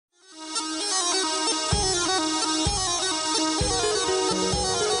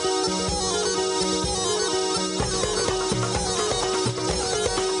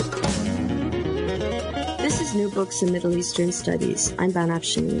Books in Middle Eastern Studies. I'm Banaf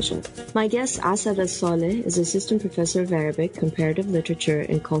Shinijad. My guest, Asad Al-Saleh, is Assistant Professor of Arabic, Comparative Literature,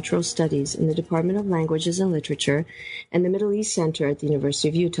 and Cultural Studies in the Department of Languages and Literature and the Middle East Center at the University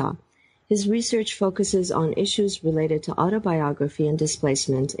of Utah. His research focuses on issues related to autobiography and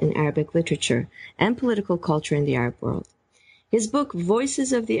displacement in Arabic literature and political culture in the Arab world. His book,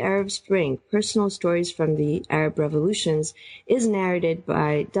 Voices of the Arab Spring, Personal Stories from the Arab Revolutions, is narrated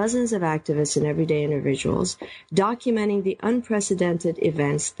by dozens of activists and everyday individuals, documenting the unprecedented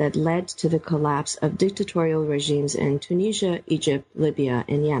events that led to the collapse of dictatorial regimes in Tunisia, Egypt, Libya,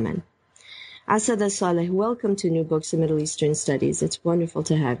 and Yemen. Asad Al-Saleh, welcome to New Books in Middle Eastern Studies. It's wonderful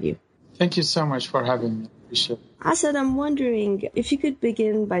to have you. Thank you so much for having me. Appreciate it. Asad, I'm wondering if you could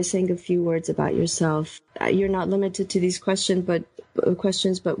begin by saying a few words about yourself. You're not limited to these questions, but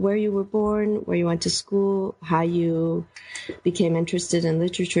where you were born, where you went to school, how you became interested in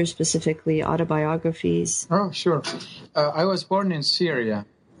literature, specifically autobiographies. Oh, sure. I was born in Syria,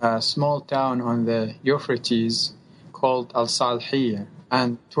 a small town on the Euphrates called Al-Salhiyya,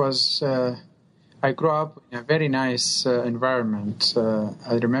 and it was. I grew up in a very nice environment.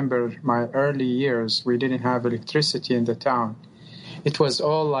 I remember my early years, we didn't have electricity in the town. It was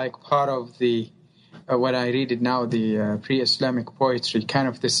all like part of the, what I read it now, the pre-Islamic poetry, kind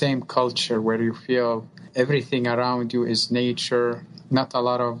of the same culture where you feel everything around you is nature, not a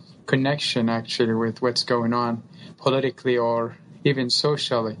lot of connection actually with what's going on politically or even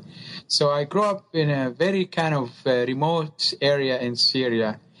socially. So I grew up in a very kind of remote area in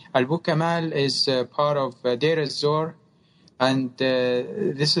Syria. Al-Bukamal is part of Deir ez-Zor, and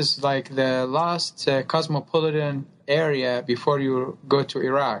this is like the last cosmopolitan area before you go to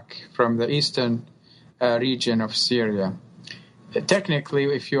Iraq from the eastern region of Syria. Technically,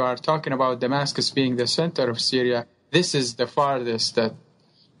 if you are talking about Damascus being the center of Syria, this is the farthest that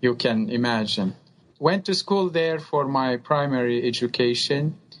you can imagine. Went to school there for my primary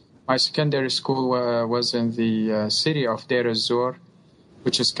education. My secondary school was in the city of Deir ez-Zor,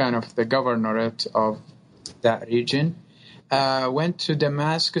 which is kind of the governorate of that region. Went to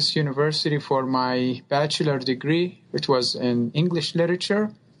Damascus University for my bachelor degree, which was in English literature.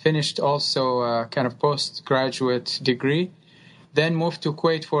 Finished also a kind of postgraduate degree. Then moved to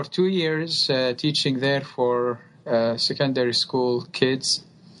Kuwait for 2 years, teaching there for secondary school kids.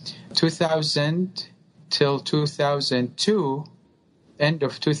 2000 till 2002, end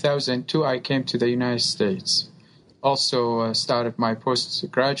of 2002, I came to the United States. Also started my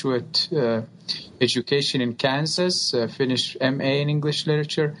postgraduate education in Kansas, finished MA in English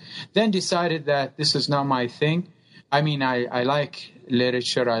literature, then decided that this is not my thing. I mean, I like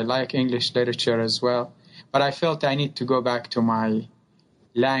literature, I like English literature as well, but I felt I need to go back to my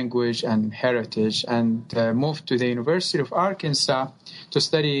language and heritage and moved to the University of Arkansas to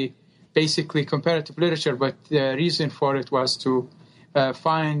study basically comparative literature, but the reason for it was to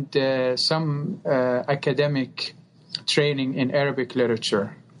find some academic training in Arabic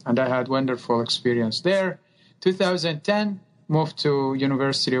literature, and I had wonderful experience there. 2010, moved to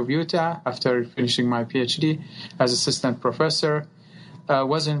University of Utah after finishing my PhD as assistant professor.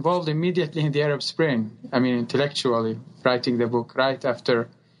 Was involved immediately in the Arab Spring, I mean intellectually, writing the book right after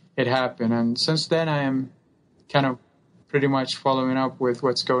it happened. And since then I am kind of pretty much following up with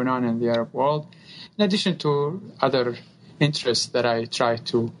what's going on in the Arab world, in addition to other interests that I try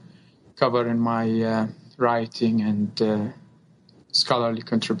to cover in my writing and scholarly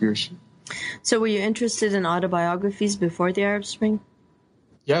contribution. So were you interested in autobiographies before the Arab Spring?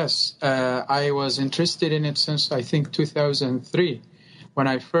 Yes, I was interested in it since I think 2003, when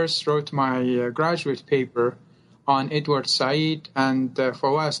I first wrote my graduate paper on Edward Said and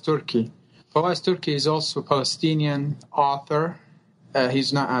Fawaz Turki. Fawaz Turki is also a Palestinian author.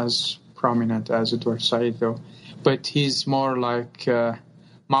 He's not as prominent as Edward Said though, but he's more like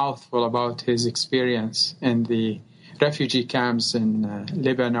mouthful about his experience in the refugee camps in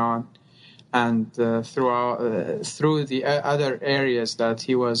Lebanon and through the other areas that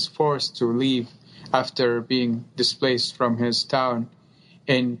he was forced to leave after being displaced from his town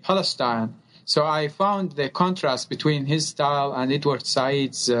in Palestine. So I found the contrast between his style and Edward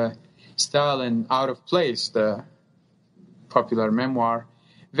Said's style in Out of Place, the popular memoir,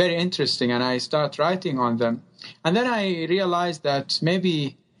 very interesting, and I started writing on them. And then I realized that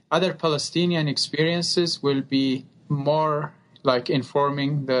maybe other Palestinian experiences will be more like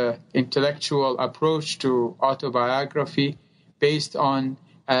informing the intellectual approach to autobiography based on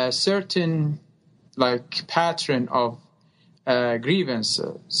a certain like pattern of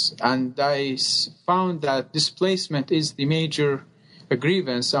grievances. And I found that displacement is the major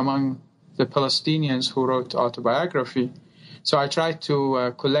grievance among the Palestinians who wrote autobiography. So I tried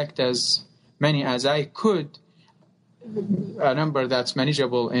to collect as many as I could a number that's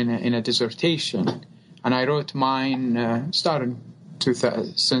manageable in a dissertation. And I wrote mine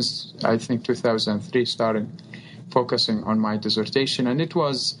since I think 2003, started focusing on my dissertation. And it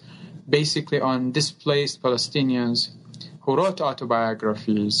was basically on displaced Palestinians who wrote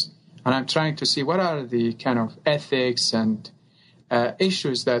autobiographies. And I'm trying to see what are the kind of ethics and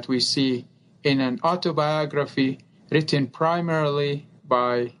issues that we see in an autobiography written primarily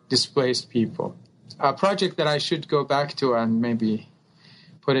by displaced people. A project that I should go back to and maybe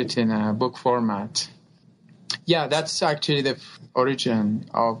put it in a book format. Yeah, that's actually the origin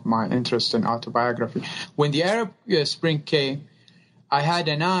of my interest in autobiography. When the Arab Spring came, I had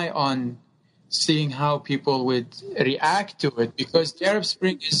an eye on seeing how people would react to it, because the Arab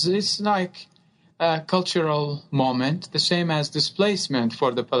Spring is like a cultural moment, the same as displacement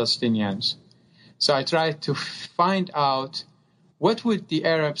for the Palestinians. So I tried to find out what would the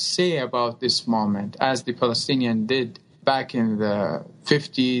Arabs say about this moment, as the Palestinians did back in the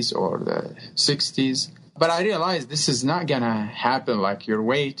 50s or the 60s. But I realized this is not going to happen like you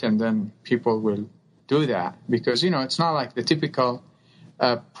wait and then people will do that. Because, it's not like the typical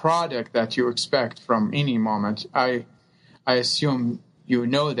product that you expect from any moment. I assume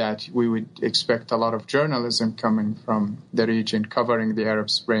that we would expect a lot of journalism coming from the region covering the Arab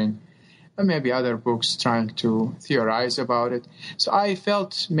Spring, and maybe other books trying to theorize about it. So I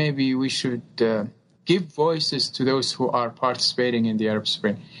felt maybe we should give voices to those who are participating in the Arab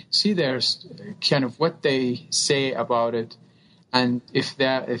Spring. See there's kind of what they say about it, and if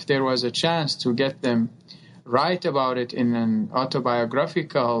there was a chance to get them write about it in an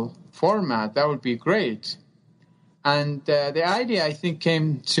autobiographical format, that would be great. And the idea, I think,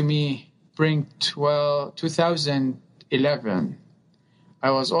 came to me spring 2011. I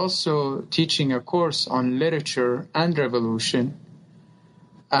was also teaching a course on literature and revolution.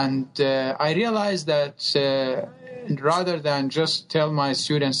 And I realized that rather than just tell my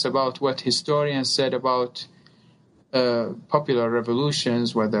students about what historians said about popular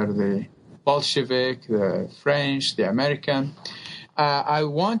revolutions, whether the Bolshevik, the French, the American, I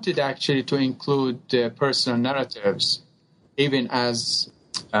wanted actually to include personal narratives, even as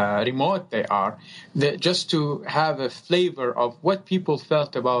remote they are, just to have a flavor of what people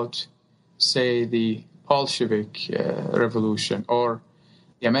felt about, say, the Bolshevik Revolution or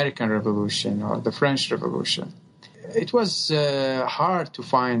the American Revolution or the French Revolution. It was hard to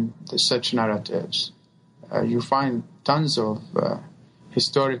find such narratives. You find tons of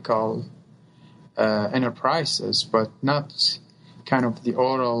historical enterprises, but not kind of the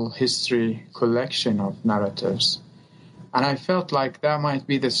oral history collection of narratives. And I felt like that might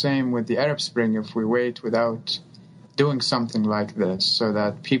be the same with the Arab Spring if we wait without doing something like this, so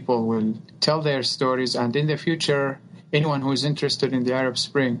that people will tell their stories, and in the future, anyone who is interested in the Arab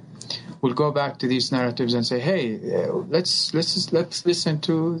Spring will go back to these narratives and say, hey, let's listen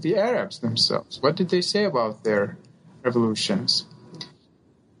to the Arabs themselves. What did they say about their revolutions?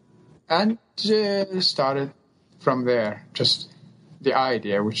 And started from there, just the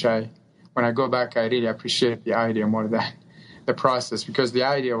idea, which when I go back, I really appreciate the idea more than the process, because the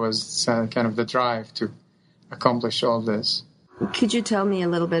idea was kind of the drive to accomplish all this. Could you tell me a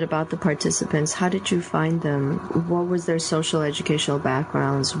little bit about the participants? How did you find them? What was their social educational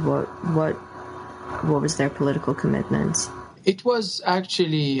backgrounds? What was their political commitments? It was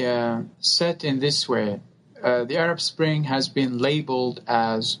actually set in this way. The Arab Spring has been labeled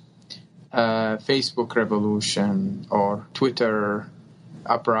as Facebook revolution or Twitter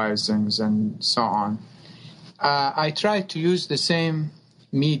uprisings and so on. I tried to use the same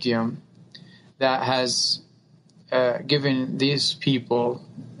medium that has given these people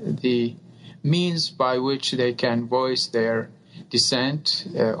the means by which they can voice their dissent,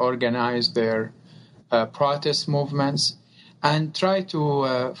 organize their protest movements, and try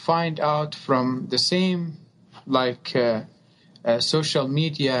to find out from the same social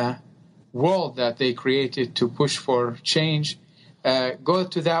media world that they created to push for change, go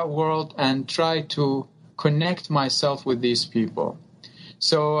to that world and try to connect myself with these people.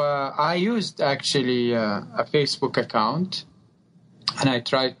 So I used actually a Facebook account, and I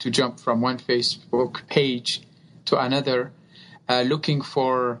tried to jump from one Facebook page to another, looking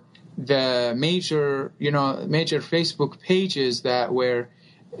for the major Facebook pages that were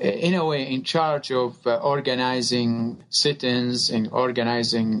in a way in charge of organizing sit-ins and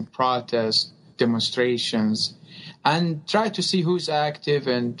organizing protests, demonstrations, and try to see who's active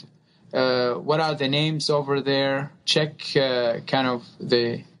and what are the names over there, check kind of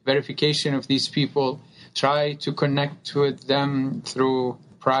the verification of these people, try to connect with them through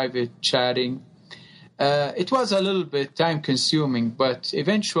private chatting. It was a little bit time-consuming, but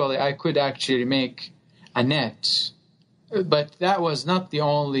eventually I could actually make a net But that was not the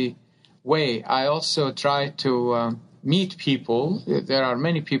only way. I also tried to meet people. There are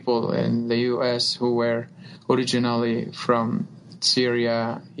many people in the U.S. who were originally from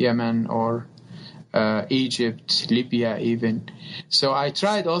Syria, Yemen, or Egypt, Libya even. So I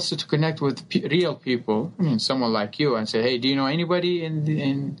tried also to connect with real people. I mean, someone like you, and say, hey, do you know anybody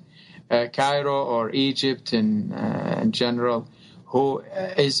in Cairo or Egypt in general who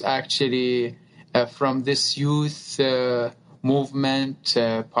is actually from this youth movement,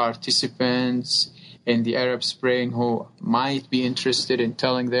 participants in the Arab Spring who might be interested in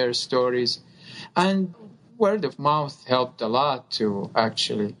telling their stories? And word of mouth helped a lot to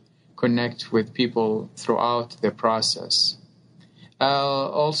actually connect with people throughout the process.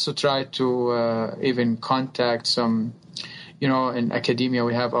 I'll also try to even contact some, in academia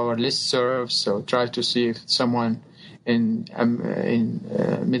we have our listservs, so try to see if someone in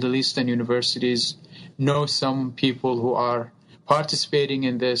Middle Eastern universities know some people who are participating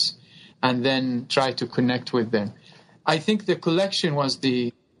in this, and then try to connect with them. I think the collection was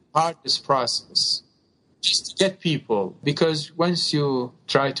the hardest process, just to get people, because once you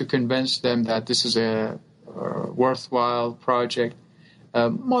try to convince them that this is a worthwhile project,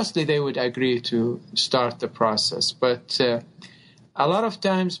 mostly they would agree to start the process. But a lot of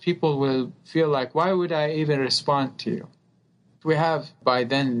times people will feel like, why would I even respond to you? We have by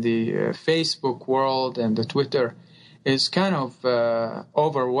then the Facebook world, and the Twitter is kind of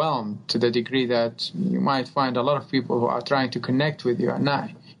overwhelmed to the degree that you might find a lot of people who are trying to connect with you, and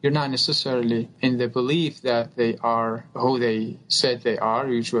you're not necessarily in the belief that they are who they said they are,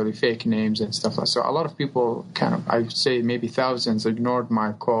 usually fake names and stuff like that. So a lot of people I would say maybe thousands, ignored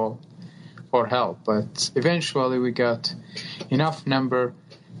my call for help. But eventually we got enough number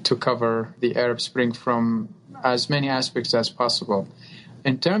to cover the Arab Spring from as many aspects as possible.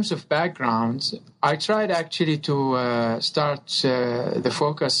 In terms of backgrounds, I tried actually to start the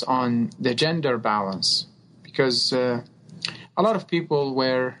focus on the gender balance, because a lot of people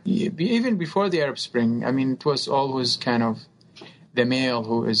were, even before the Arab Spring, I mean, it was always kind of the male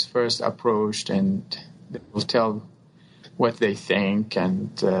who is first approached, and they will tell what they think.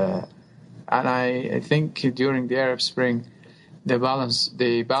 And I think during the Arab Spring, the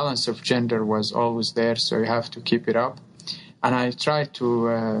balance of gender was always there, so you have to keep it up. And I try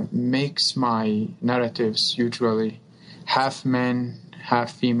to mix my narratives, usually half men,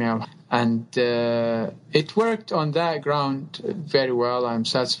 half female. And it worked on that ground very well. I'm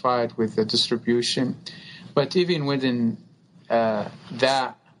satisfied with the distribution. But even within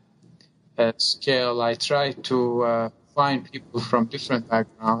that scale, I try to find people from different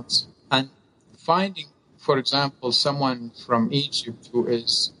backgrounds. And finding, for example, someone from Egypt who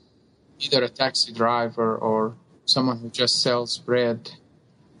is either a taxi driver or someone who just sells bread,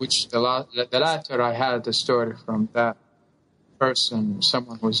 which the latter I had a story from that person,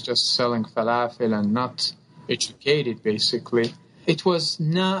 someone who was just selling falafel and not educated, basically. It was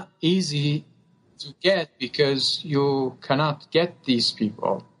not easy to get, because you cannot get these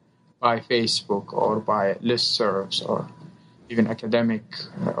people by Facebook or by listservs or even academic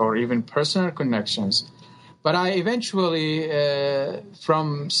or even personal connections. But I eventually,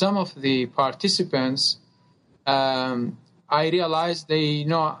 from some of the participants, I realized they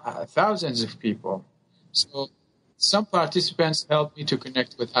know thousands of people. So some participants helped me to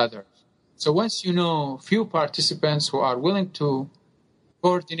connect with others. So once you know few participants who are willing to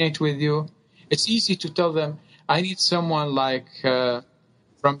coordinate with you, it's easy to tell them, I need someone like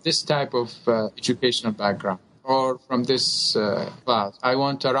from this type of educational background, or from this class. I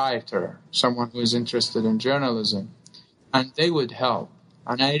want a writer, someone who is interested in journalism, and they would help.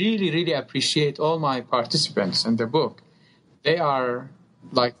 And I really, really appreciate all my participants in the book. They are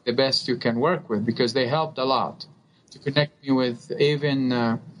like the best you can work with, because they helped a lot to connect me with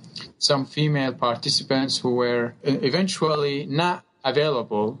even some female participants who were eventually not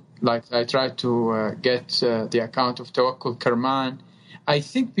available. Like I tried to get the account of Tawakkul Kerman, I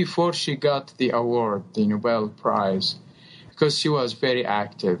think before she got the award, the Nobel Prize, because she was very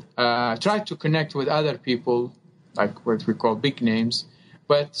active. I tried to connect with other people, like what we call big names,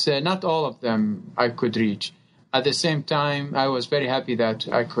 but not all of them I could reach. At the same time, I was very happy that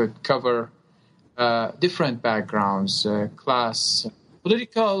I could cover different backgrounds, class,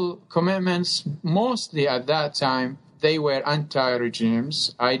 political commitments. Mostly at that time, they were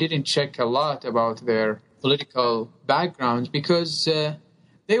anti-regimes. I didn't check a lot about their political backgrounds, because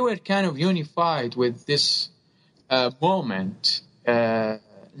they were kind of unified with this moment. None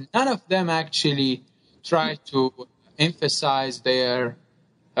of them actually tried to emphasize their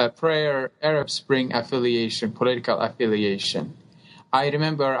prior Arab Spring affiliation, political affiliation. I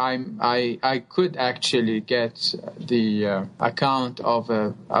remember I could actually get the account of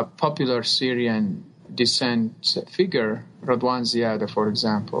a popular Syrian descent figure, Radwan Ziada, for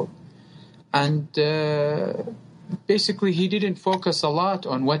example. And basically he didn't focus a lot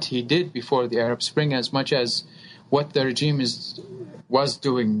on what he did before the Arab Spring as much as what the regime was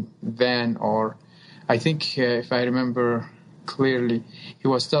doing then. Or I think, if I remember clearly, he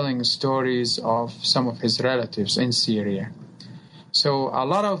was telling stories of some of his relatives in Syria. So a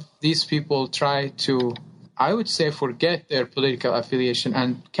lot of these people try to, I would say, forget their political affiliation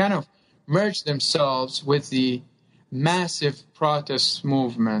and kind of merge themselves with the massive protest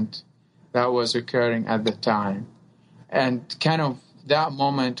movement that was occurring at the time. And kind of that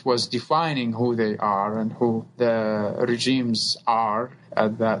moment was defining who they are and who the regimes are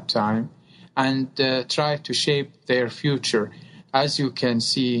at that time, and try to shape their future. As you can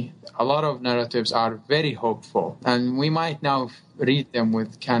see, a lot of narratives are very hopeful, and we might now read them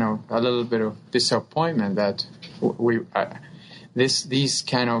with kind of a little bit of disappointment that these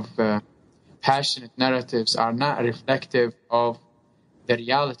kind of passionate narratives are not reflective of the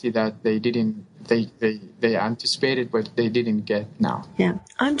reality that they anticipated, but they didn't get now. Yeah,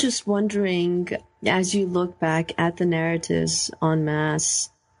 I'm just wondering, as you look back at the narratives en masse,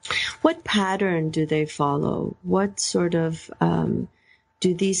 what pattern do they follow? What sort of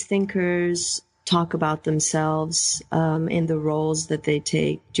do these thinkers talk about themselves in the roles that they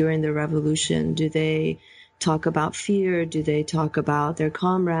take during the revolution? Do they talk about fear? Do they talk about their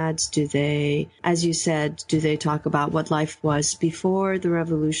comrades? Do they, as you said, do they talk about what life was before the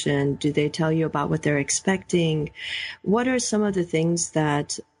revolution? Do they tell you about what they're expecting? What are some of the things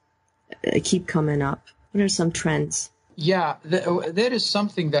that keep coming up? What are some trends? Yeah, there is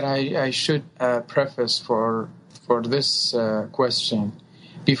something that I should preface for this question,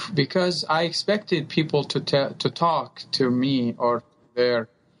 because I expected people to talk to me or their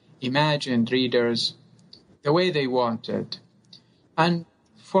imagined readers the way they wanted. And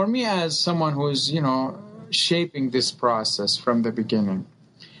for me, as someone who's, shaping this process from the beginning,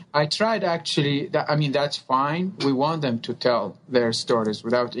 I tried actually, that's fine. We want them to tell their stories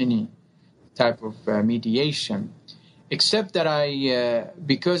without any type of mediation. Except that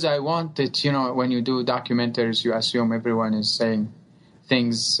because I wanted, when you do documentaries, you assume everyone is saying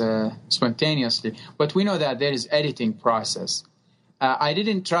things spontaneously. But we know that there is editing process. I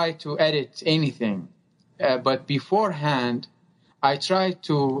didn't try to edit anything. But beforehand, I tried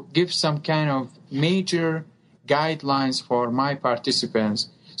to give some kind of major guidelines for my participants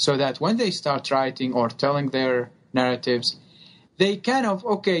so that when they start writing or telling their narratives, they kind of,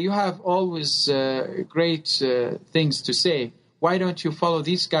 okay, you have always great things to say. Why don't you follow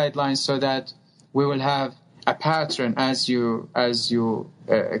these guidelines so that we will have a pattern as you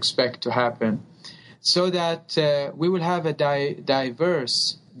expect to happen, so that we will have a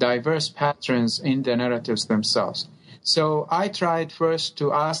diverse patterns in the narratives themselves. So I tried first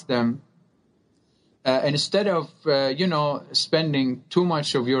to ask them, instead of, spending too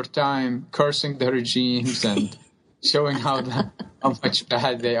much of your time cursing the regimes and showing how much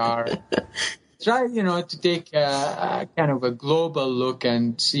bad they are, try, to take a kind of a global look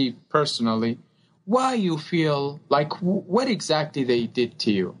and see personally why you feel like what exactly they did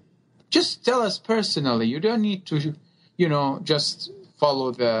to you. Just tell us personally. You don't need to, just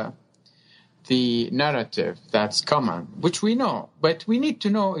follow the narrative that's common, which we know, but we need to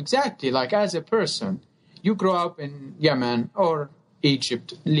know exactly, like as a person, you grow up in Yemen or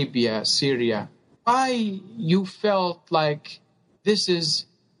Egypt, Libya, Syria, why you felt like this is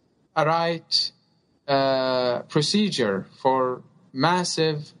a right procedure for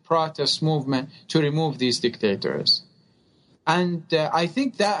massive protest movement to remove these dictators. And I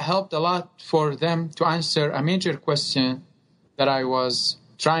think that helped a lot for them to answer a major question that I was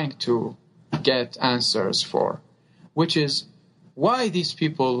trying to get answers for, which is why these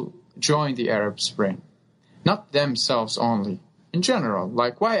people joined the Arab Spring. Not themselves only, in general,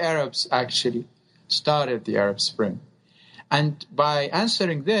 like why Arabs actually started the Arab Spring. And by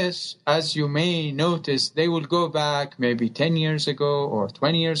answering this, as you may notice, they will go back maybe 10 years ago or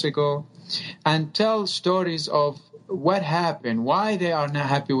 20 years ago and tell stories of what happened, why they are not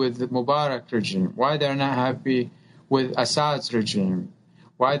happy with the Mubarak regime, why they're not happy with Assad's regime,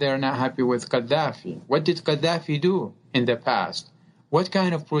 why they're not happy with Gaddafi. What did Gaddafi do in the past? What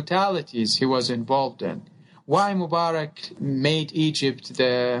kind of brutalities he was involved in? Why Mubarak made Egypt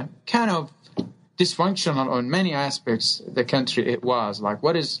the kind of dysfunctional on many aspects the country it was. Like,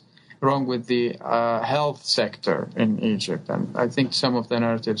 what is wrong with the health sector in Egypt? And I think some of the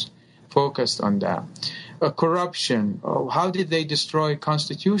narratives focused on that. Corruption. How did they destroy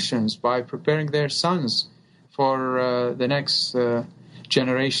constitutions? By preparing their sons for the next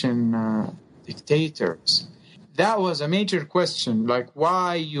generation dictators. That was a major question, like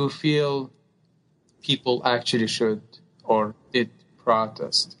why you feel people actually should or did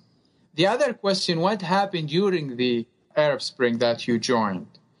protest. The other question, what happened during the Arab Spring that you joined?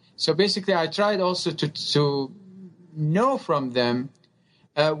 So basically, I tried also to know from them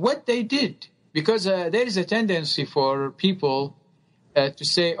what they did, because there is a tendency for people to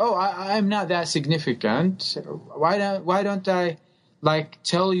say, "Oh, I'm not that significant. Why don't I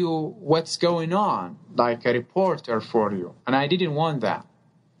tell you what's going on, like a reporter for you?" And I didn't want that.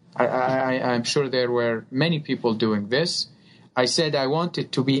 I'm sure there were many people doing this. I said I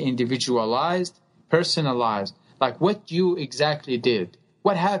wanted to be individualized, personalized, like what you exactly did.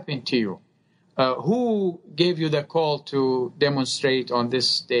 What happened to you? Who gave you the call to demonstrate on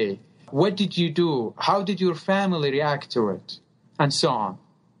this day? What did you do? How did your family react to it? And so on.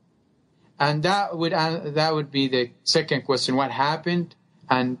 And that would be the second question, what happened?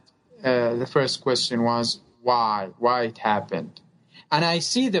 And the first question was why it happened. And I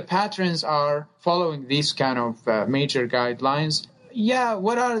see the patterns are following these kind of major guidelines. Yeah,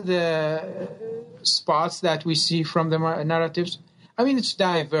 what are the spots that we see from the narratives? I mean, it's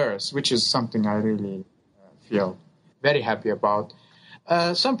diverse, which is something I really feel very happy about.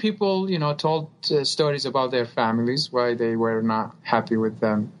 Some people, told stories about their families, why they were not happy with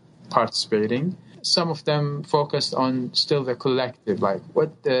them participating. Some of them focused on still the collective, like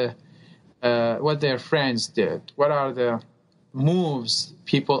what their friends did. What are the moves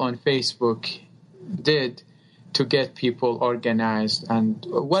people on Facebook did to get people organized, and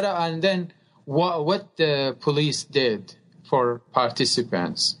then what the police did for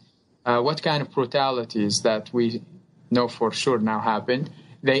participants, what kind of brutalities that we know for sure now happened,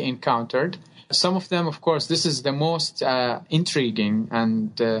 they encountered. Some of them, of course, this is the most intriguing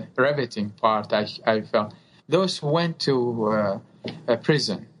and riveting part, I felt. Those who went to a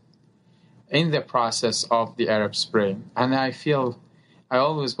prison in the process of the Arab Spring. And I feel I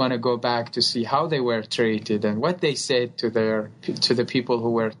always want to go back to see how they were treated and what they said to the people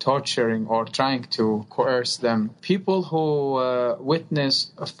who were torturing or trying to coerce them. People who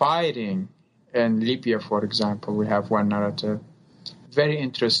witnessed fighting in Libya, for example, we have one narrative. Very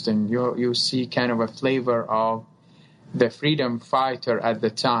interesting. You see kind of a flavor of the freedom fighter at the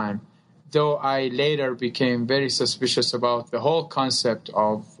time, though I later became very suspicious about the whole concept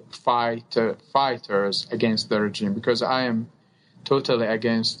of fighters against the regime, because I am totally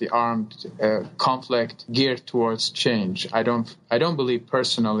against the armed conflict geared towards change. I don't believe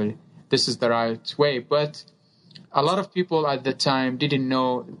personally this is the right way, but a lot of people at the time didn't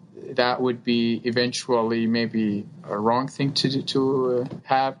know that would be eventually maybe a wrong thing to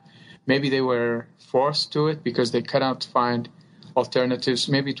have. Maybe they were forced to it because they cannot find alternatives.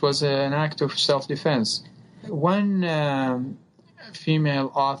 Maybe it was an act of self-defense. One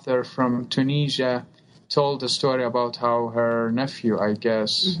female author from Tunisia told a story about how her nephew, I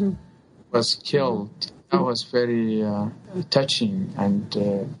guess, was killed. That was very touching and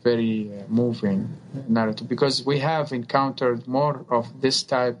very moving narrative, because we have encountered more of this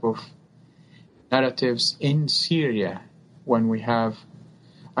type of narratives in Syria when we have,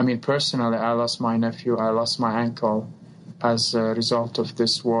 personally, I lost my nephew, I lost my uncle as a result of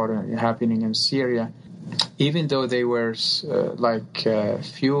this war happening in Syria. Even though they were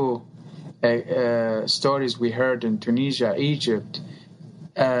few stories we heard in Tunisia, Egypt,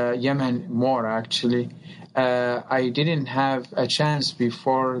 Yemen more actually, I didn't have a chance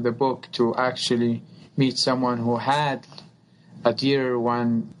before the book to actually meet someone who had a dear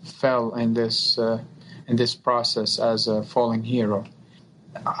one fell in this process as a fallen hero.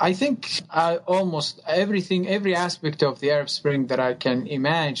 I think almost every aspect of the Arab Spring that I can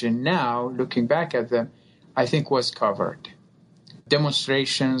imagine now, looking back at them, I think was covered.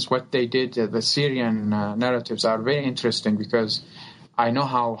 Demonstrations, what they did, the Syrian narratives are very interesting, because I know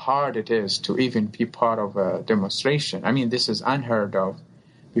how hard it is to even be part of a demonstration. This is unheard of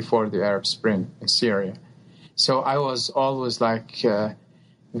before the Arab Spring in Syria. So I was always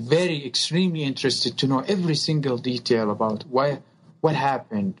very extremely interested to know every single detail about what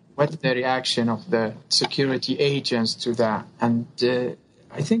happened, what's the reaction of the security agents to that. And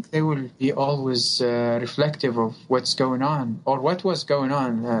I think they will be always reflective of what's going on, or what was going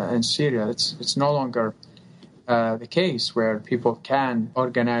on in Syria. It's no longer the case where people can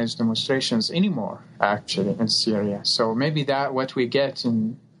organize demonstrations anymore, actually, in Syria. So maybe that what we get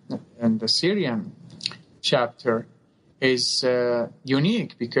in the Syrian chapter is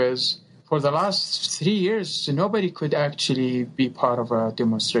unique, because for the last 3 years, nobody could actually be part of a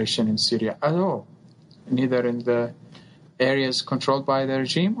demonstration in Syria at all, neither in the areas controlled by the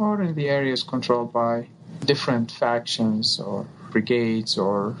regime or in the areas controlled by different factions or brigades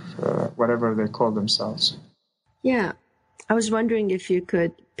or whatever they call themselves. Yeah. I was wondering if you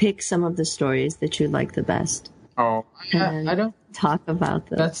could pick some of the stories that you like the best. Oh, I don't talk about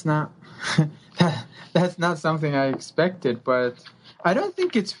them. That's not that's not something I expected, but I don't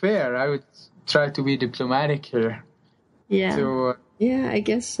think it's fair. I would try to be diplomatic here. Yeah. Yeah, I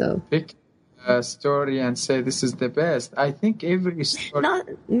guess so. Pick a story and say this is the best. I think every story...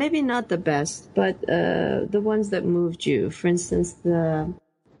 Maybe not the best, but the ones that moved you. For instance,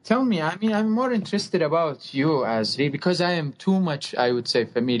 Tell me, I mean, I'm more interested about you, Azri, because I am too much, I would say,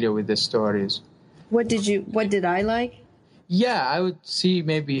 familiar with the stories. What did I like? Yeah, I would see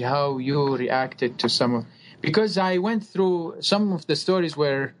maybe how you reacted to some of... Because I went through some of the stories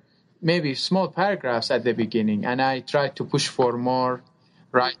where maybe small paragraphs at the beginning, and I tried to push for more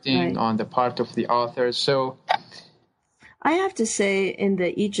writing on the part of the author. So I have to say, in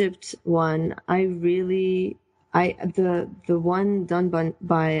the Egypt one, the one done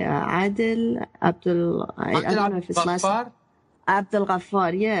by Adil Abdul, I don't know if it's last name. Abdul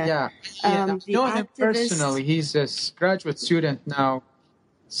Ghaffar, yeah. I've known him personally. He's a graduate student now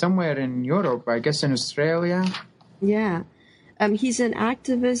somewhere in Europe, I guess in Australia. Yeah. He's an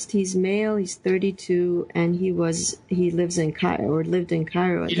activist. He's male. He's 32, and he lives in Cairo, or lived in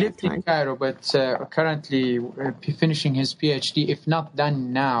Cairo at that time. He lived in Cairo, but currently finishing his PhD. If not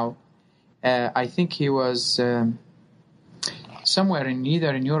done now, I think he was somewhere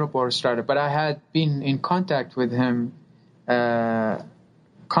either in Europe or Australia. But I had been in contact with him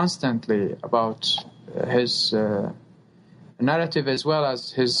constantly about his narrative as well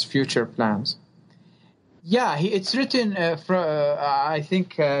as his future plans. Yeah, it's written. I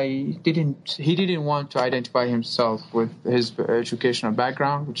think he didn't want to identify himself with his educational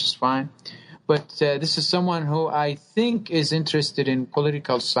background, which is fine. But this is someone who I think is interested in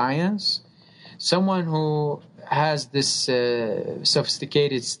political science, someone who has this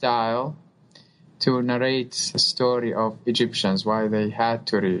sophisticated style to narrate the story of Egyptians, why they had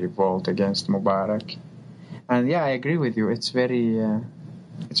to revolt against Mubarak. And yeah, I agree with you. It's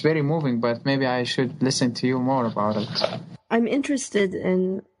very moving, but maybe I should listen to you more about it. I'm interested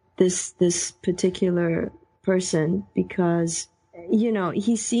in this particular person because,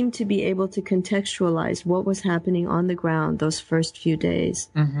 he seemed to be able to contextualize what was happening on the ground those first few days.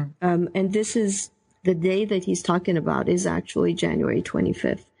 Mm-hmm. And this is the day that he's talking about is actually January 25th.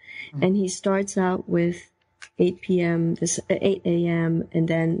 Mm-hmm. And he starts out with 8 a.m. And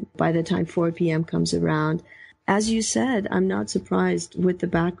then by the time 4 p.m. comes around, as you said, I'm not surprised with the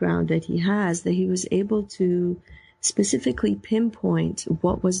background that he has, that he was able to specifically pinpoint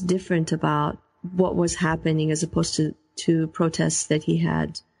what was different about what was happening as opposed to protests that he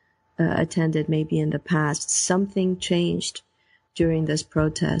had attended maybe in the past. Something changed during this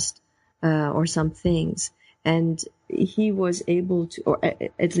protest, or some things. And he was able to, or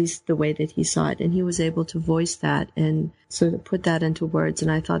at least the way that he saw it, and he was able to voice that and sort of put that into words.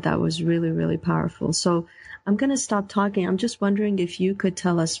 And I thought that was really, really powerful. So I'm going to stop talking. I'm just wondering if you could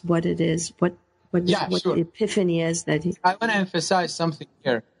tell us what it is, what sure. The epiphany is that he... I want to emphasize something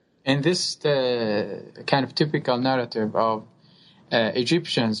here. In this kind of typical narrative of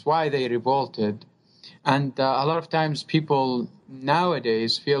Egyptians, why they revolted. And a lot of times people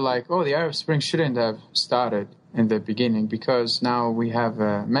nowadays feel like, the Arab Spring shouldn't have started in the beginning because now we have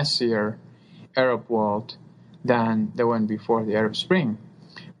a messier Arab world than the one before the Arab Spring.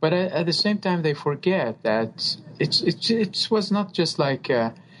 But at the same time, they forget that it was not just like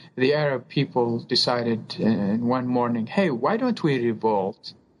the Arab people decided in one morning, hey, why don't we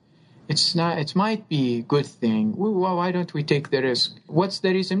revolt? It's not. It might be a good thing. Why don't we take the risk? What's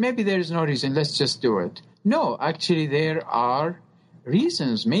the reason? Maybe there is no reason. Let's just do it. No, actually, there are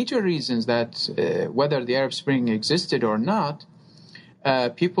reasons, major reasons that whether the Arab Spring existed or not,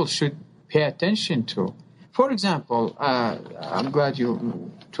 people should pay attention to. For example, I'm glad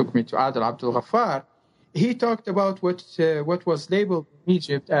you took me to Adil Abdul Ghaffar. He talked about what was labeled in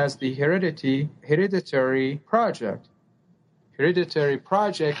Egypt as the hereditary project. Hereditary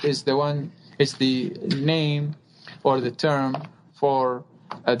project is the name or the term for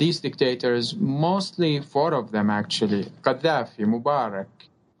these dictators, mostly four of them actually, Gaddafi, Mubarak,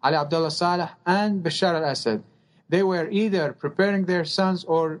 Ali Abdullah Saleh, and Bashar al-Assad. They were either preparing their sons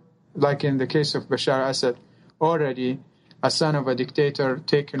or, like in the case of Bashar al-Assad, already a son of a dictator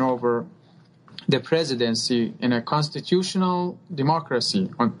taking over the presidency in a constitutional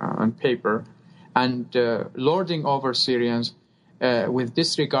democracy on paper and lording over Syrians with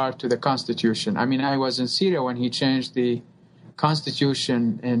disregard to the constitution. I mean, I was in Syria when he changed the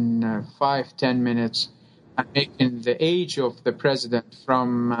constitution in 5-10 minutes and making the age of the president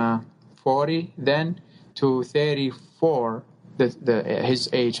from 40 then to 34 his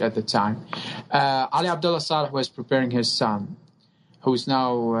age at the time. Ali Abdullah Saleh was preparing his son, who's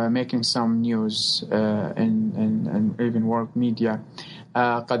now making some news in even world media.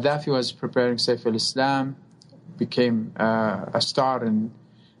 Gaddafi was preparing Saif al-Islam, became a star in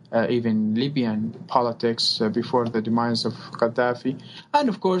even Libyan politics before the demise of Gaddafi. And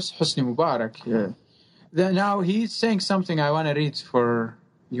of course, Hosni Mubarak. Now he's saying something I want to read for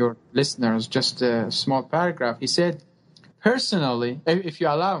your listeners, just a small paragraph. He said, personally, if you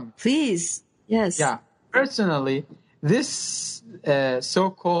allow me. Please, yes. Yeah, personally, this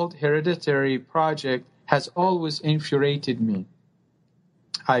so-called hereditary project has always infuriated me.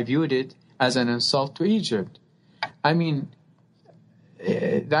 I viewed it as an insult to Egypt. I mean,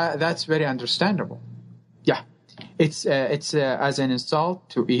 that's very understandable. Yeah, it's as an insult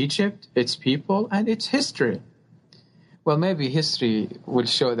to Egypt, its people, and its history. Well, maybe history will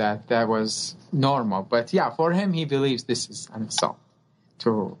show that was normal. But yeah, for him, he believes this is an insult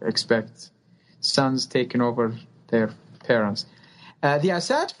to expect sons taking over their parents. The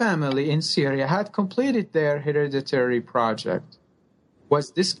Assad family in Syria had completed their hereditary project.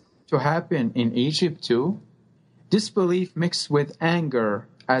 Was this to happen in Egypt too? Disbelief mixed with anger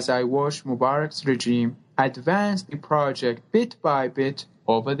as I watched Mubarak's regime advance the project bit by bit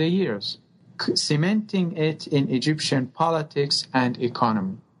over the years, cementing it in Egyptian politics and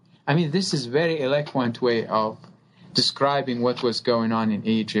economy. I mean, this is a very eloquent way of describing what was going on in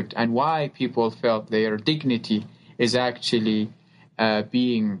Egypt and why people felt their dignity is actually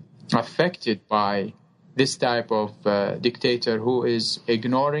being affected by this type of dictator who is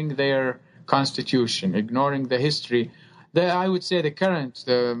ignoring their constitution, ignoring the history, I would say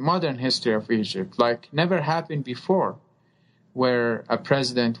the modern history of Egypt, like never happened before, where a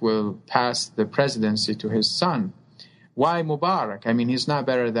president will pass the presidency to his son. Why Mubarak? I mean, he's not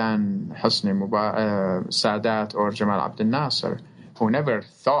better than Hosni Mubarak, Sadat or Jamal Abdel Nasser, who never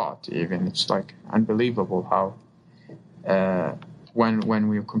thought even. It's like unbelievable how when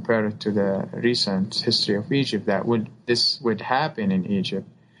we compare it to the recent history of Egypt, this would happen in Egypt.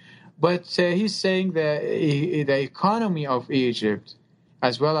 But he's saying that the economy of Egypt,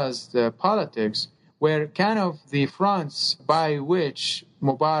 as well as the politics, were kind of the fronts by which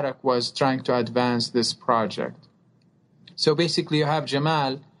Mubarak was trying to advance this project. So basically, you have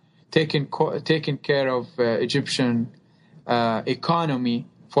Jamal taking care of Egyptian economy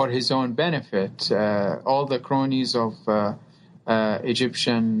for his own benefit. All the cronies of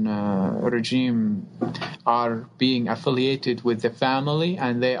Egyptian regime are being affiliated with the family,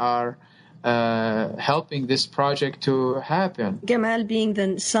 and they are helping this project to happen. Gamal being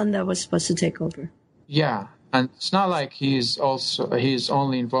the son that was supposed to take over. Yeah, and it's not like he's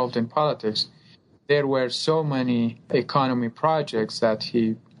only involved in politics. There were so many economy projects that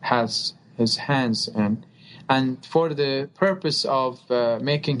he has his hands in, and for the purpose of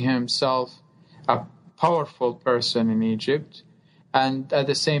making himself a powerful person in Egypt, and at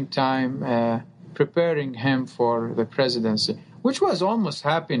the same time preparing him for the presidency, which was almost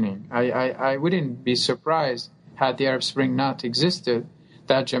happening. I wouldn't be surprised had the Arab Spring not existed,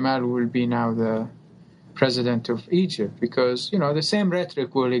 that Jamal will be now the president of Egypt, because, the same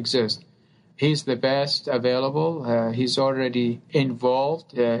rhetoric will exist. He's the best available. He's already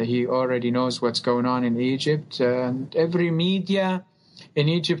involved. He already knows what's going on in Egypt. And every media in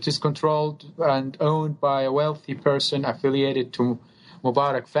Egypt is controlled and owned by a wealthy person affiliated to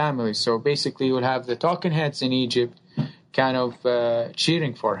Mubarak family. So basically, you will have the talking heads in Egypt kind of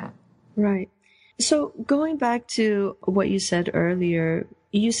cheering for him. Right. So going back to what you said earlier,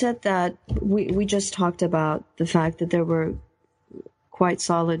 you said that we just talked about the fact that there were quite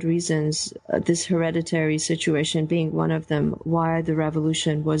solid reasons, this hereditary situation being one of them, why the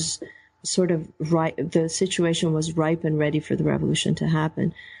revolution was sort of right, the situation was ripe and ready for the revolution to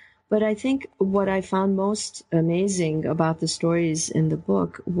happen. But I think what I found most amazing about the stories in the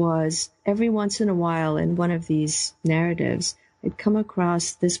book was every once in a while in one of these narratives, I'd come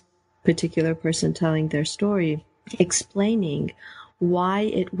across this particular person telling their story, explaining why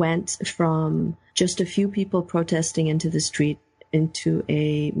it went from just a few people protesting into the street into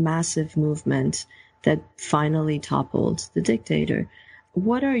a massive movement that finally toppled the dictator.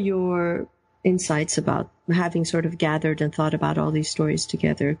 What are your insights about having sort of gathered and thought about all these stories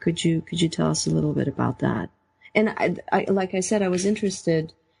together? Could you tell us a little bit about that? And I like I said, I was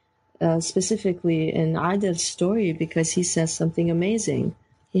interested specifically in Adil's story because he says something amazing.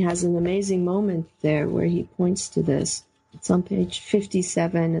 He has an amazing moment there where he points to this. It's on page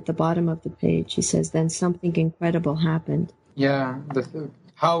 57 at the bottom of the page. He says, then something incredible happened. Yeah,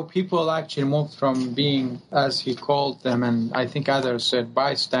 how people actually moved from being, as he called them, and I think others said,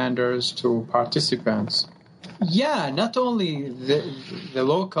 bystanders to participants. Yeah, not only the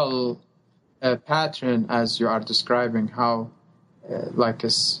local pattern as you are describing, how like a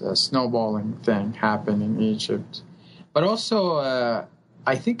snowballing thing happened in Egypt, but also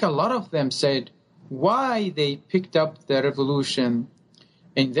I think a lot of them said why they picked up the revolution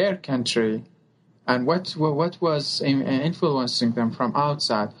in their country and what was influencing them from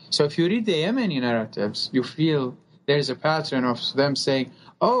outside. So if you read the Yemeni narratives, you feel there's a pattern of them saying,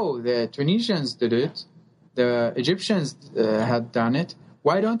 oh, the Tunisians did it, the Egyptians had done it,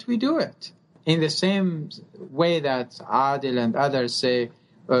 why don't we do it? In the same way that Adil and others say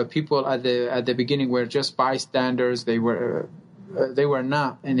people at the beginning were just bystanders, they were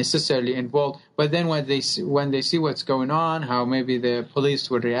not necessarily involved, but then when they see what's going on, how maybe the police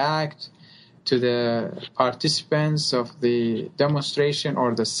would react to the participants of the demonstration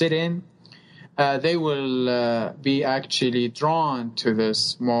or the sit-in, they will be actually drawn to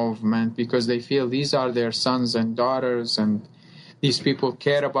this movement because they feel these are their sons and daughters, and these people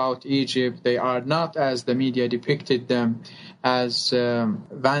care about Egypt. They are not, as the media depicted them, as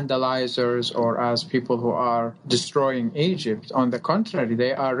vandalizers or as people who are destroying Egypt. On the contrary,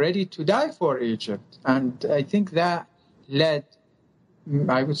 they are ready to die for Egypt. And I think that led,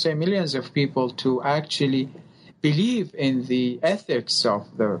 I would say, millions of people to actually believe in the ethics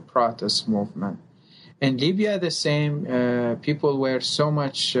of the protest movement. In Libya, the same. People were so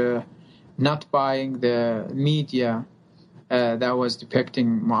much not buying the media that was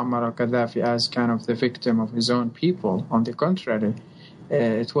depicting Muammar al-Gaddafi as kind of the victim of his own people. On the contrary,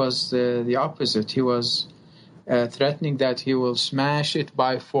 it was the opposite. He was threatening that he will smash it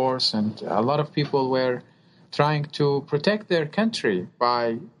by force, and a lot of people were trying to protect their country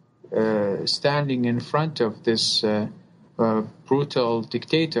by standing in front of this brutal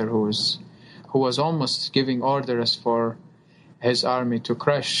dictator who was almost giving orders for his army to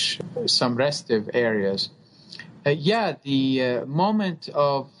crush some restive areas. The moment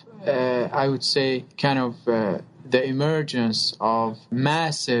of, I would say, kind of the emergence of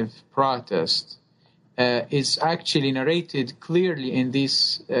massive protest is actually narrated clearly in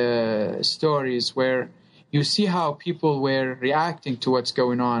these stories, where you see how people were reacting to what's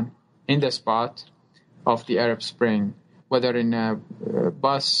going on in the spot of the Arab Spring, whether in a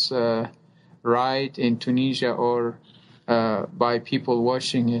bus ride in Tunisia or by people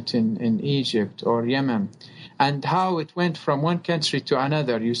watching it in Egypt or Yemen, and how it went from one country to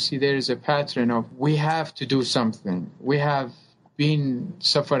another. You see there is a pattern of we have to do something. We have been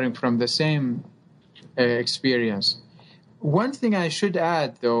suffering from the same experience. One thing I should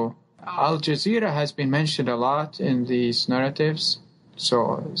add, though, Al Jazeera has been mentioned a lot in these narratives.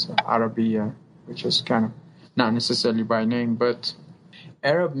 So it's Arabiya, which is kind of not necessarily by name, but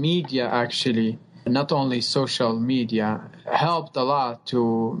Arab media actually, not only social media, helped a lot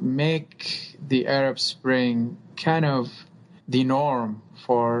to make the Arab Spring kind of the norm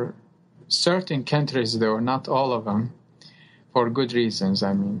for certain countries, though not all of them, for good reasons,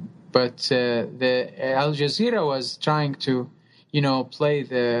 I mean. But the Al Jazeera was trying to, play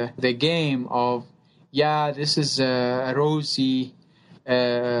the game of, this is a rosy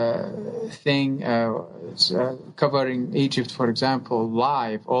thing, covering Egypt, for example,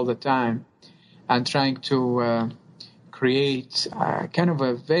 live all the time, and trying to create kind of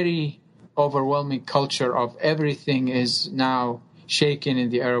a very overwhelming culture of everything is now shaken in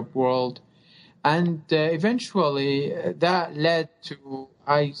the Arab world. And eventually that led to,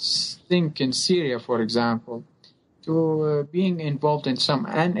 I think in Syria, for example, to being involved in some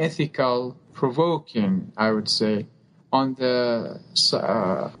unethical provoking, I would say, on the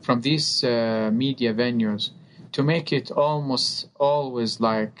from these media venues, to make it almost always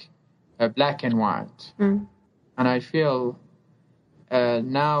like black and white. And I feel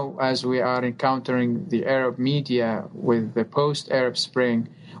now, as we are encountering the Arab media with the post-Arab Spring,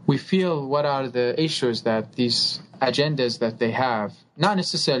 we feel what are the issues that these agendas that they have. Not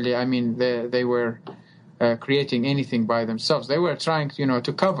necessarily, I mean, they were creating anything by themselves. They were trying,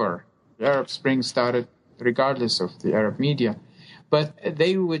 to cover. The Arab Spring started regardless of the Arab media. But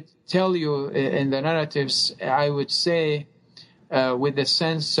they would tell you in the narratives, I would say, with a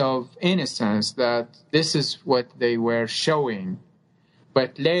sense of innocence, that this is what they were showing.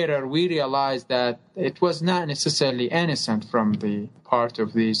 But later we realized that it was not necessarily innocent from the part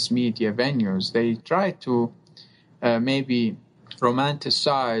of these media venues. They tried to maybe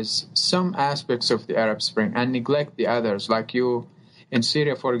romanticize some aspects of the Arab Spring and neglect the others. Like in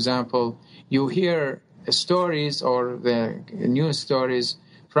Syria, for example, you hear stories or the news stories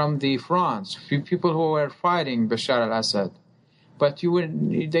from the fronts, people who were fighting Bashar al-Assad. But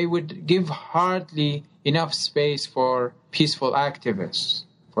they would give hardly enough space for peaceful activists,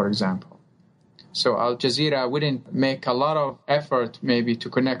 for example. So Al Jazeera wouldn't make a lot of effort maybe to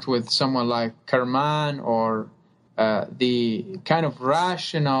connect with someone like Kerman or the kind of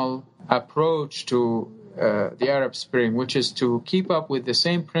rational approach to the Arab Spring, which is to keep up with the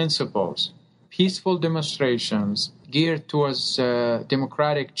same principles, peaceful demonstrations geared towards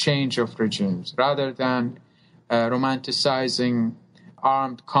democratic change of regimes, rather than romanticizing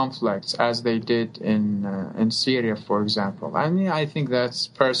armed conflicts as they did in Syria, for example. I mean, I think that's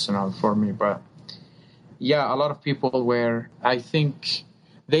personal for me, but yeah, a lot of people were, I think,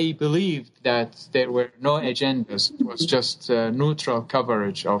 they believed that there were no agendas. It was just neutral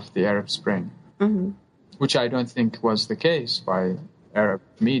coverage of the Arab Spring, which I don't think was the case by Arab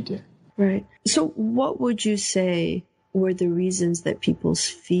media. Right. So what would you say were the reasons that people's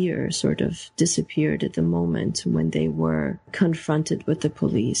fear sort of disappeared at the moment when they were confronted with the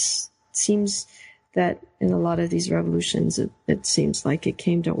police? It seems that in a lot of these revolutions, it seems like it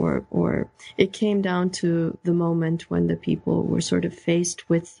came to or it came down to the moment when the people were sort of faced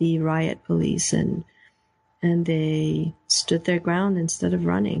with the riot police and they stood their ground instead of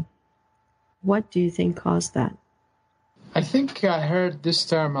running. What do you think caused that? I think I heard this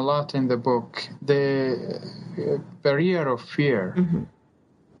term a lot in the book, the barrier of fear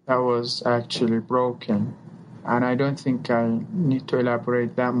that was actually broken. And I don't think I need to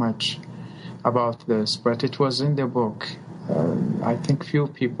elaborate that much about this, but it was in the book. I think few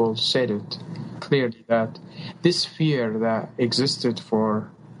people said it clearly, that this fear that existed for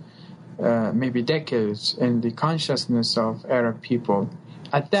maybe decades in the consciousness of Arab people,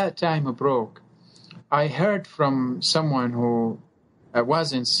 at that time broke. I heard from someone who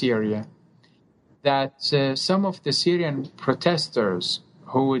was in Syria that some of the Syrian protesters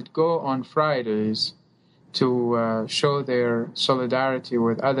who would go on Fridays to show their solidarity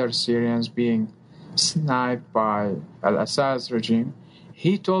with other Syrians being sniped by al-Assad's regime,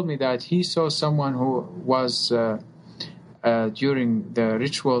 he told me that he saw someone who was during the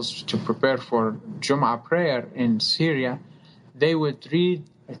rituals to prepare for Jum'ah prayer in Syria, they would read,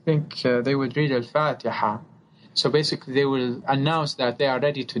 I think they would read Al-Fatiha. So basically they will announce that they are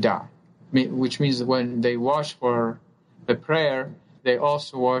ready to die, which means when they wash for the prayer, they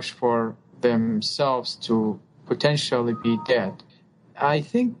also wash for themselves to potentially be dead. I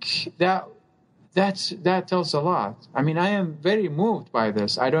think that tells a lot. I mean, I am very moved by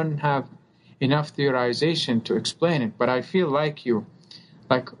this. I don't have enough theorization to explain it, but I feel like you.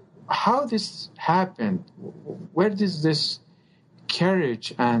 Like, how this happened? Where does this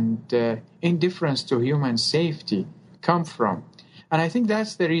courage and indifference to human safety come from? And I think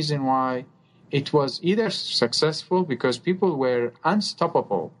that's the reason why it was either successful, because people were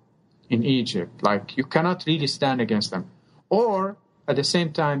unstoppable in Egypt, like you cannot really stand against them, or at the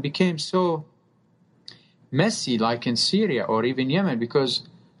same time became so messy, like in Syria or even Yemen, because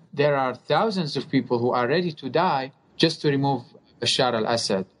there are thousands of people who are ready to die just to remove Bashar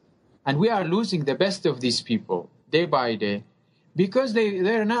al-Assad. And we are losing the best of these people day by day because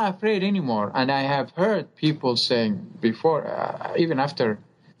they're not afraid anymore. And I have heard people saying before, even after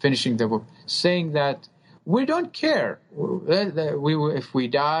finishing the book, saying that we don't care. If we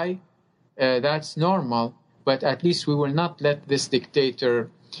die, that's normal, but at least we will not let this dictator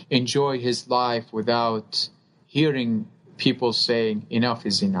enjoy his life without hearing people saying enough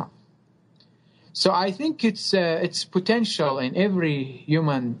is enough. So I think it's potential in every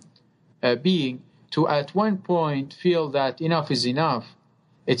human being to at one point feel that enough is enough.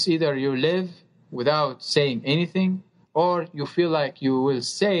 It's either you live without saying anything, or you feel like you will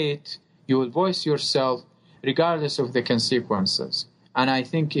say it, you will voice yourself regardless of the consequences. And I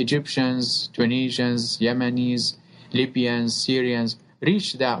think Egyptians, Tunisians, Yemenis, Libyans, Syrians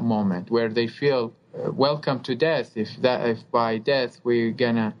reach that moment where they feel welcome to death. If by death we're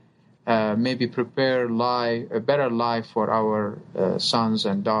gonna maybe prepare a better life for our sons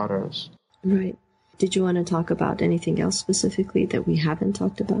and daughters. Right. Did you want to talk about anything else specifically that we haven't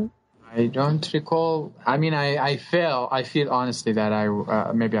talked about? I don't recall. I mean, I feel honestly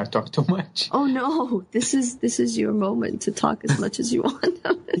that maybe I talked too much. Oh no, this is your moment to talk as much as you want.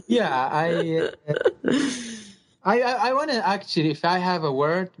 Yeah, I want to actually, if I have a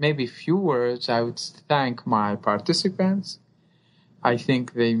word, maybe a few words, I would thank my participants. I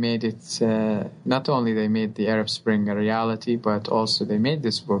think they made it, not only they made the Arab Spring a reality, but also they made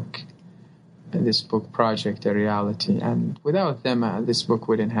this book project a reality. And without them, this book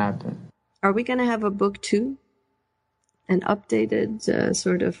wouldn't happen. Are we going to have a book 2? An updated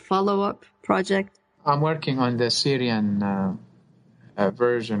sort of follow-up project? I'm working on the Syrian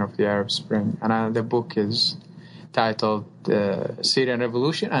version of the Arab Spring. And the book is titled Syrian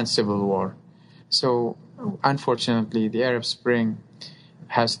Revolution and Civil War. So, unfortunately, the Arab Spring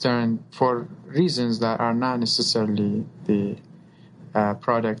has turned, for reasons that are not necessarily the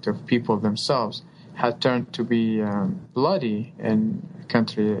product of people themselves, had turned to be bloody in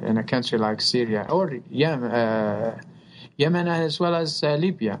a country like Syria or Yemen as well as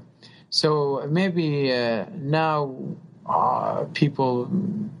Libya. So maybe now people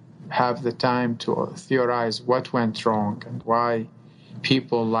have the time to theorize what went wrong and why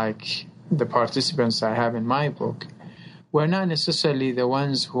people like the participants I have in my book were not necessarily the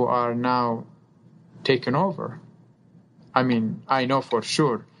ones who are now taken over. I mean, I know for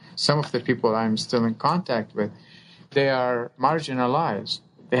sure some of the people I'm still in contact with, they are marginalized.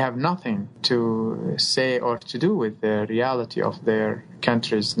 They have nothing to say or to do with the reality of their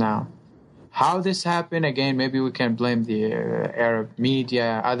countries now. How this happened, again, maybe we can blame the Arab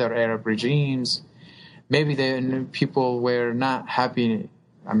media, other Arab regimes. Maybe the people were not happy.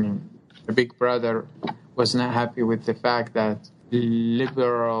 I mean, the Big Brother was not happy with the fact that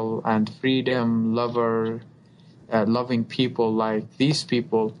liberal and freedom loving people like these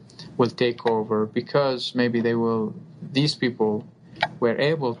people will take over, because maybe these people were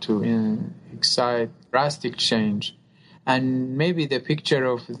able to excite drastic change. And maybe the picture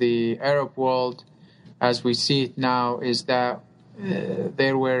of the Arab world as we see it now is that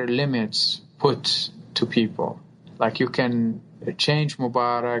there were limits put to people. Like, you can change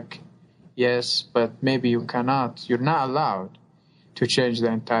Mubarak, yes, but maybe you're not allowed to change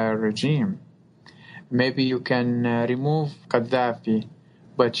the entire regime. Maybe you can remove Gaddafi,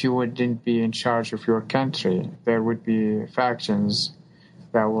 but you wouldn't be in charge of your country. There would be factions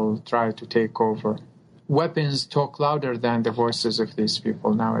that will try to take over. Weapons talk louder than the voices of these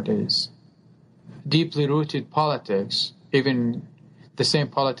people nowadays. Deeply rooted politics, even the same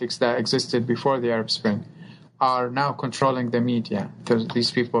politics that existed before the Arab Spring, are now controlling the media.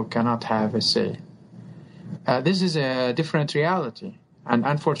 These people cannot have a say. This is a different reality. And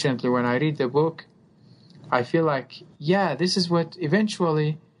unfortunately, when I read the book, I feel like, this is what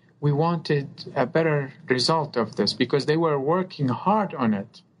eventually we wanted a better result of this, because they were working hard on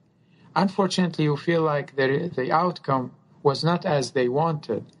it. Unfortunately, you feel like the outcome was not as they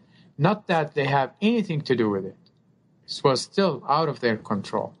wanted. Not that they have anything to do with it. It was still out of their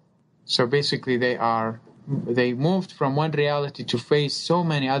control. So basically, they moved from one reality to face so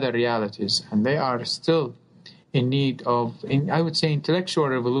many other realities, and they are still in need of, I would say, intellectual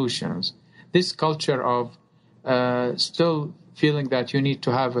revolutions. This culture of still feeling that you need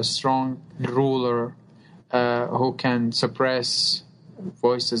to have a strong ruler who can suppress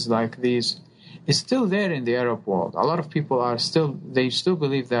voices like these is still there in the Arab world. A lot of people they still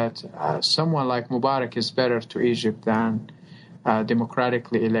believe that someone like Mubarak is better to Egypt than a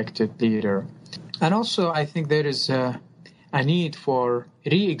democratically elected leader. And also, I think there is a need for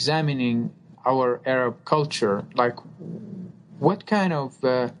re-examining our Arab culture, like what kind of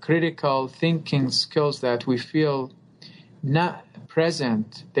critical thinking skills that we feel not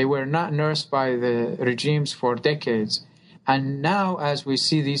present. They were not nursed by the regimes for decades. And now, as we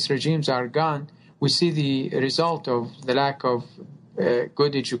see these regimes are gone, we see the result of the lack of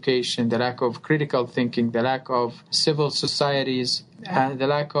good education, the lack of critical thinking, the lack of civil societies, and the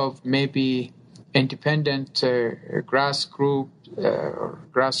lack of maybe independent grassroots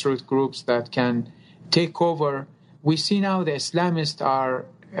groups that can take over. We see now the Islamists are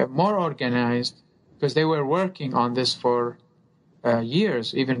more organized because they were working on this for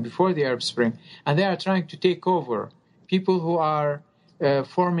years, even before the Arab Spring, and they are trying to take over. People who are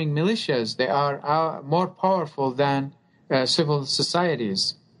forming militias, they are more powerful than civil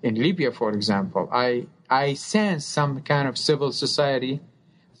societies. In Libya, for example, I sense some kind of civil society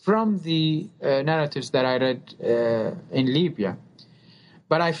from the narratives that I read in Libya.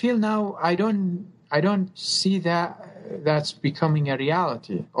 But I feel now I don't see that's becoming a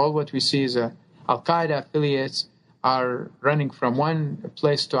reality. All what we see is Al-Qaeda affiliates are running from one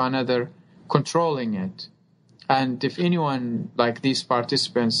place to another, controlling it. And if anyone like these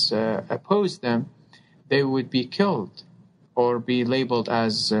participants oppose them, they would be killed or be labeled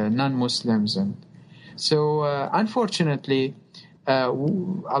as non-Muslims. And so, unfortunately, a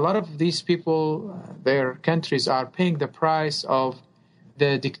lot of these people, their countries are paying the price of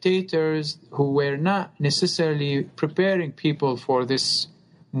the dictators who were not necessarily preparing people for this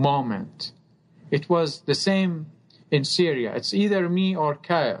moment. It was the same in Syria. It's either me or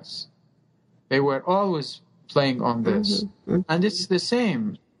chaos. They were always playing on this. Mm-hmm. And it's the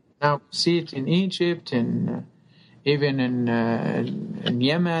same. Now, see it in Egypt, even in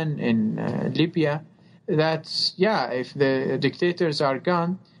Yemen, in Libya, that, if the dictators are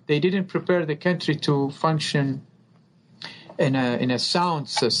gone, they didn't prepare the country to function in a sound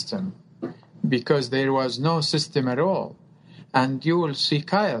system, because there was no system at all. and you will see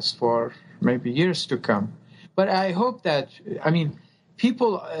chaos for maybe years to come. But I hope that,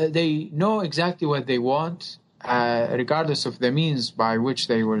 people, they know exactly what they want, regardless of the means by which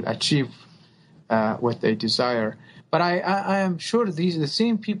they will achieve what they desire. But I am sure the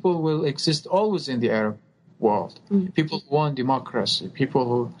same people will exist always in the Arab world. Mm-hmm. People who want democracy, people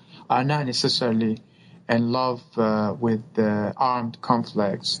who are not necessarily in love with armed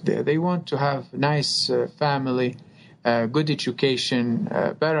conflicts. They want to have nice family, good education,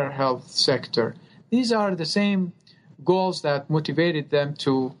 better health sector. These are the same goals that motivated them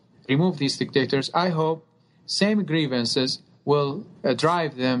to remove these dictators. I hope same grievances will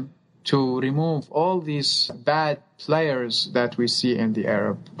drive them to remove all these bad players that we see in the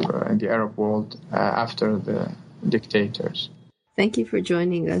Arab world after the dictators. Thank you for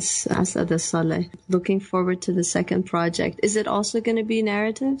joining us, Asad Saleh. Looking forward to the second project. Is it also going to be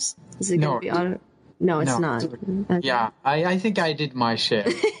narratives? Is it going to be No, it's not. Okay. Yeah, I think I did my share.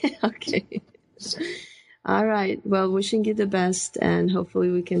 Okay. All right. Well, wishing you the best, and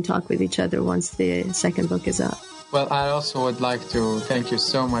hopefully we can talk with each other once the second book is out. Well, I also would like to thank you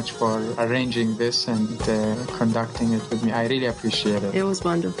so much for arranging this and conducting it with me. I really appreciate it. It was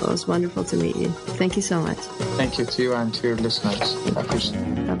wonderful. It was wonderful to meet you. Thank you so much. Thank you to you and to your listeners. I appreciate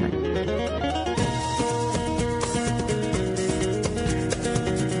it. Bye-bye.